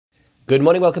Good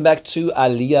morning, welcome back to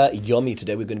Aliyah Yomi.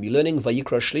 Today we're going to be learning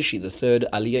Vayikra Shlishi, the third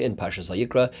Aliyah in Parshas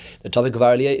Vayikra. The topic of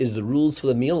our Aliyah is the rules for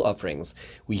the meal offerings.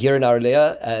 We hear in our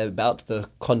Aliyah about the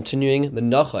continuing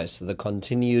menachos, the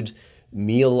continued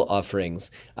meal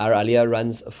offerings. Our Aliyah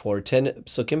runs for 10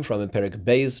 psukim from Perek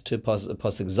Beis to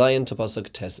Pasuk Zion to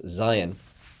Pasuk Tes Zion.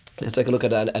 Let's take a look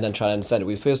at that and then try to understand it.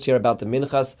 We first hear about the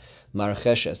minchas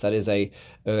marcheshes. That is a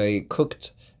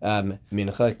cooked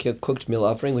mincha, cooked meal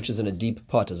offering, which is in a deep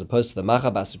pot, as opposed to the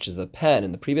machabas, which is the pan.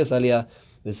 In the previous aliyah,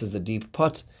 this is the deep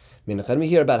pot mincha. And we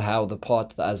hear about how the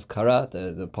pot, the azkara,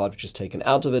 the part which is taken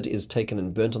out of it, is taken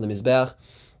and burnt on the mizbeach,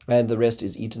 and the rest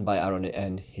is eaten by Aaron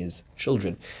and his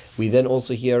children. We then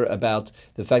also hear about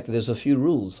the fact that there's a few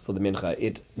rules for the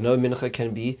mincha. No mincha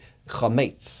can be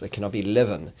chametz, it cannot be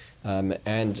leaven,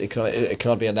 and it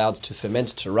cannot be allowed to ferment,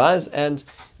 to rise. And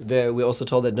we're also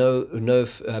told that no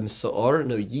so'or,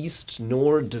 no yeast,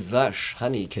 nor devash,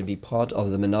 honey, can be part of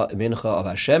the mincha of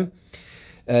Hashem.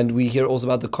 And we hear also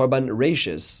about the korban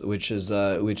reishis, which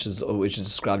is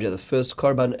described here, the first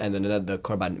korban, and then the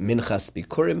korban minchas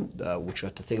bikurim, which we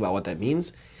have to think about what that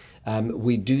means.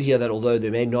 We do hear that although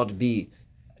there may not be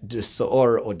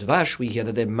so'or or dvash, we hear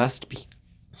that there must be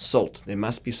salt. There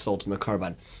must be salt in the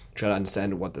korban. Try to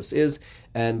understand what this is.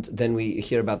 And then we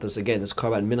hear about this again, this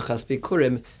korban minchas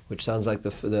bikurim, which sounds like the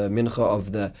mincha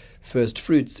of the first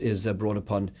fruits is brought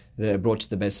to the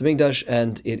Beis Hamikdash,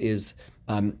 and it is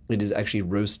actually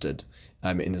roasted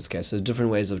in this case. So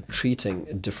different ways of treating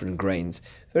different grains.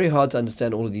 Very hard to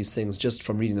understand all of these things just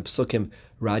from reading the psukim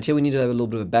right here. We need to have a little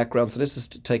bit of a background. So let's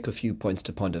just take a few points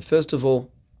to ponder. First of all,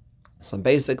 some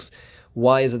basics.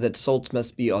 Why is it that salt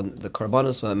must be on the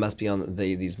karbanos, well, it must be on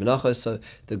these menachos? So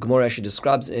the Gemara actually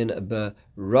describes in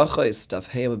Berachos Daf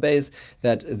Hey Beis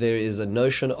that there is a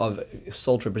notion of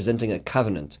salt representing a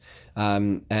covenant,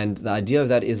 and the idea of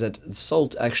that is that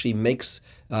salt actually makes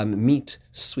meat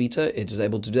sweeter. It is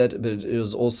able to do that, but it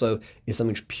is something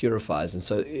which purifies. And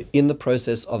so, in the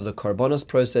process of the karbanos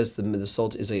process, the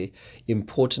salt is an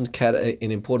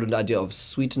important idea of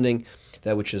sweetening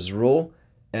that which is raw,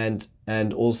 and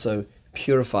also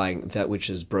purifying that which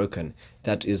is broken.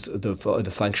 That is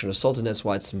the function of salt, and that's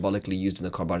why it's symbolically used in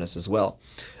the karbanos as well.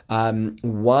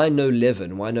 Why no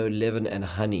leaven? Why no leaven and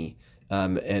honey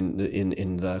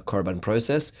in the korban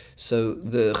process? So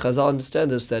the Chazal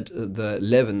understand this, that the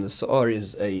leaven, the so'or,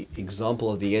 is a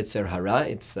example of the yetzer hara.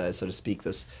 It's so to speak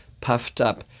this puffed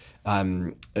up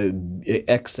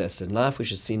excess in life,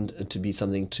 which is seen to be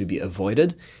something to be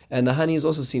avoided. And the honey is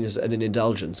also seen as an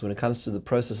indulgence. When it comes to the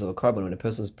process of a korban, when a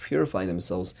person is purifying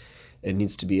themselves, it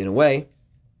needs to be in a way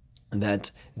that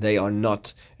they are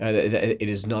not, it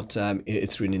is not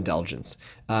through an indulgence.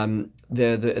 Towards the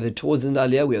end of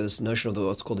the Aliyah, we have this notion of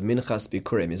what's called the minchas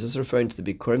bikurim. Is this referring to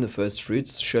the bikurim, the first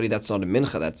fruits? Surely that's not a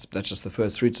mincha, that's just the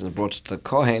first fruits and brought to the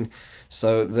kohen.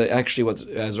 So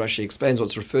as Rashi explains,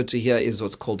 what's referred to here is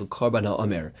what's called the korban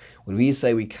ha'omer. When we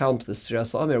say we count the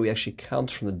Sfiras ha'omer, we actually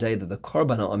count from the day that the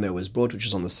korban ha'omer was brought, which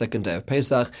is on the second day of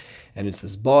Pesach, and it's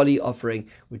this barley offering,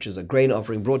 which is a grain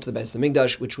offering brought to the Beis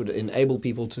Hamikdash, which would enable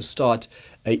people to start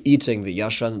eating the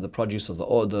yashan, the produce of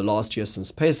the last year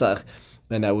since Pesach.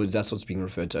 And that's what's being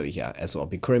referred to over here as well.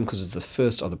 Bikurim, because it's the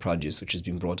first of the produce which has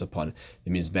been brought upon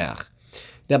the Mizbeach.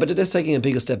 Now, but that's taking a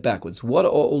bigger step backwards. What are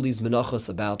all these menachos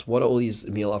about? What are all these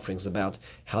meal offerings about?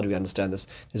 How do we understand this?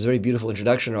 There's a very beautiful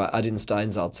introduction Rabbi Adin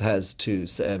Steinsaltz has to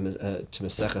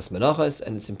Maseches Menachos,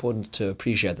 and it's important to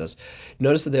appreciate this.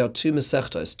 Notice that there are two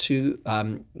Masechtos, two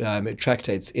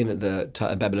tractates in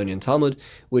the Babylonian Talmud,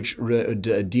 which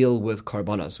deal with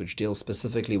karbanos, which deal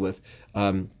specifically with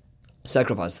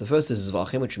sacrifice. The first is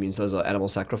zvachim, which means those are animal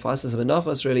sacrifices.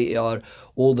 Menachos really are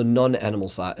all the non-animal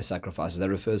sacrifices.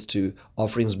 That refers to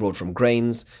offerings brought from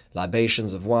grains,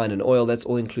 libations of wine and oil. That's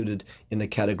all included in the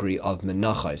category of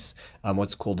menachos,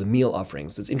 what's called the meal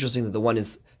offerings. It's interesting that the one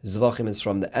is zvachim is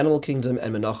from the animal kingdom,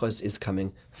 and menachos is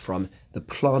coming from the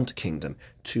plant kingdom.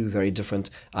 Two very different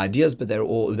ideas, but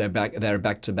they're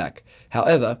back to back.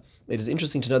 However, it is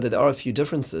interesting to note that there are a few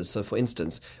differences. So, for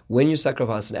instance, when you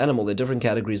sacrifice an animal, there are different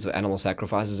categories of animal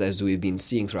sacrifices, as we've been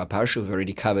seeing through our parsha. We've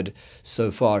already covered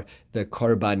so far the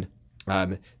korban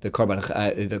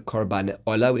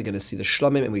ola. We're going to see the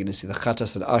shlomim, and we're going to see the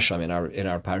chatas and asham in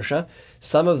our parsha.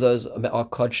 Some of those are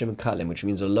kodshim kalim, which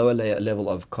means a lower level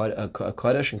of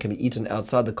kodesh, and can be eaten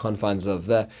outside the confines of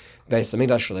the Beis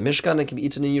Hamikdash or the Mishkan, and can be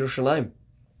eaten in Yerushalayim.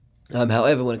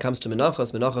 However, when it comes to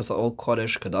menachos are all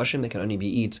kodesh kadashim. They can only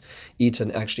be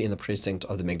eaten actually in the precinct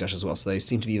of the Mikdash as well. So they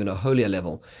seem to be even a holier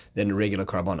level than regular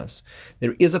karbanos.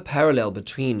 There is a parallel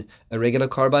between a regular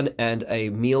karban and a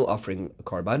meal offering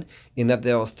karban in that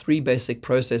there are three basic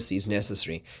processes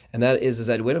necessary, and that is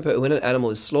that when an animal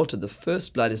is slaughtered, the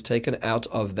first blood is taken out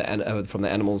of from the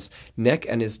animal's neck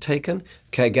and is taken,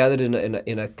 gathered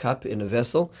in a cup, in a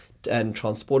vessel, and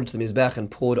transported to the mizbech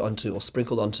and poured onto or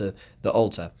sprinkled onto the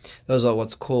altar. Those are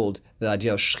what's called the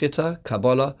idea of shchita,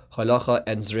 kabbalah, halacha,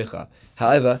 and zricha.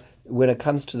 However, when it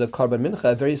comes to the karban mincha,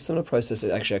 a very similar process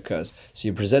actually occurs. So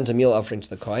you present a meal offering to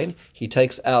the kohen. He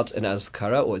takes out an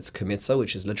azkara, or it's kmitza,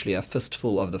 which is literally a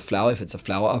fistful of the flour if it's a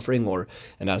flour offering, or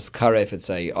an azkara if it's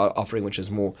a offering which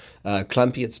is more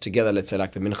clumpy. It's together, let's say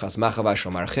like the minchas machavash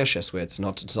or marcheshes, where it's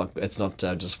not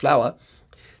just flour.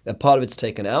 A part of it's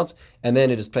taken out, and then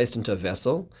it is placed into a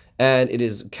vessel, and it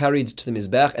is carried to the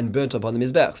mizbech and burnt upon the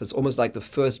mizbech. So it's almost like the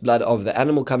first blood of the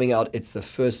animal coming out. It's the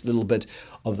first little bit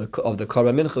of the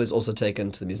korban mincha is also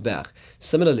taken to the mizbech.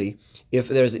 Similarly, if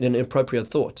there is an inappropriate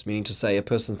thought, meaning to say a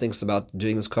person thinks about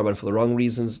doing this korban for the wrong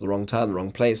reasons, the wrong time, the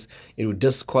wrong place, it would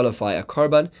disqualify a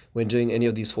korban when doing any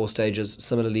of these four stages.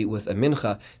 Similarly, with a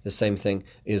mincha, the same thing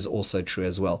is also true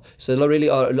as well. So there really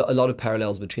are a lot of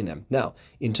parallels between them. Now,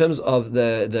 in terms of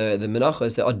the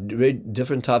menachos, there are very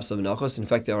different types of menachos. In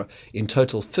fact, there are in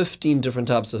total 15 different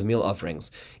types of meal offerings.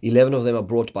 11 of them are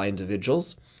brought by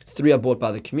individuals. 3 are brought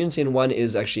by the community, and 1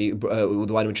 is actually the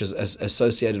one which is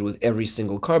associated with every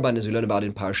single korban, as we learn about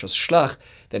in Parashas Shlach,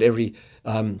 that every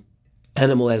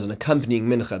animal has an accompanying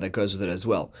mincha that goes with it as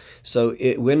well. So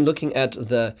when looking at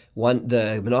the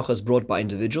menachos brought by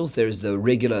individuals, there is the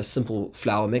regular simple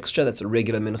flour mixture, that's a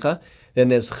regular mincha. Then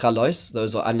there's chalos,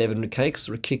 those are unleavened cakes,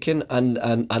 rikikin,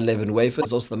 unleavened wafers.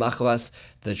 There's also the machavas,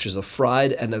 which is a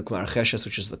fried, and the marcheshes,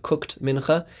 which is the cooked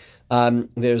mincha.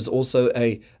 There's also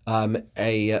a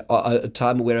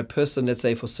time where a person, let's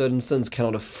say for certain sins,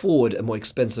 cannot afford a more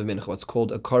expensive mincha, what's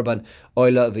called a korban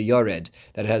oila v'yared,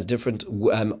 that has different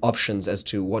options as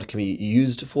to what can be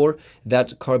used for.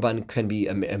 That korban can be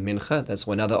a mincha, that's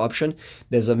one other option.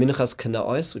 There's a minchas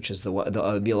kana'os, which is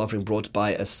the meal offering brought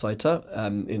by a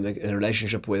soita in a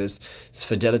relationship where there's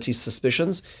fidelity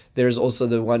suspicions. There is also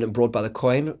the one brought by the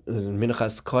kohen,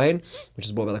 minchas kohen, which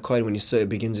is brought by the kohen when he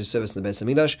begins his service in the Beis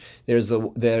Hamikdash.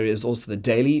 There is also the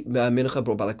daily mincha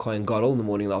brought by the kohen gadol in the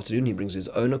morning and afternoon. He brings his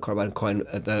own korban kohen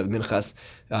the minchas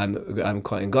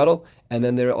kohen gadol. And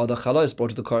then there are the chalos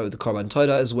brought with the korban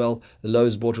Torah as well. The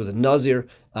loaves brought with the nazir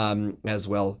as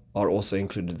well are also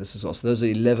included in this as well. So those are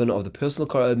 11 of the personal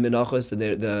menachos, and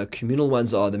the communal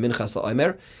ones are the minchas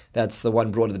ha'omer. That's the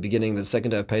one brought at the beginning, the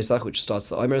second day of Pesach, which starts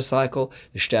the omer cycle.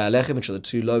 The shtei alechem, which are the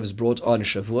 2 loaves brought on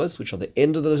Shavuos, which are the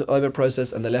end of the omer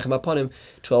process, and the lechem aponim,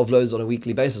 12 loaves on a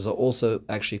weekly basis, are also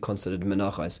actually considered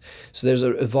menachos. So there's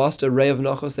a vast array of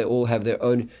menachos. They all have their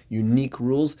own unique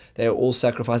rules. They are all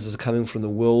sacrifices coming from the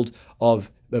world of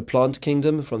the plant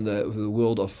kingdom, from the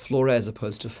world of flora as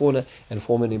opposed to fauna, and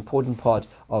form an important part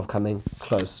of coming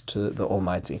close to the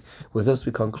Almighty. With this,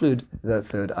 we conclude the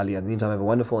third Aliyah. In the meantime, have a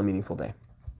wonderful and meaningful day.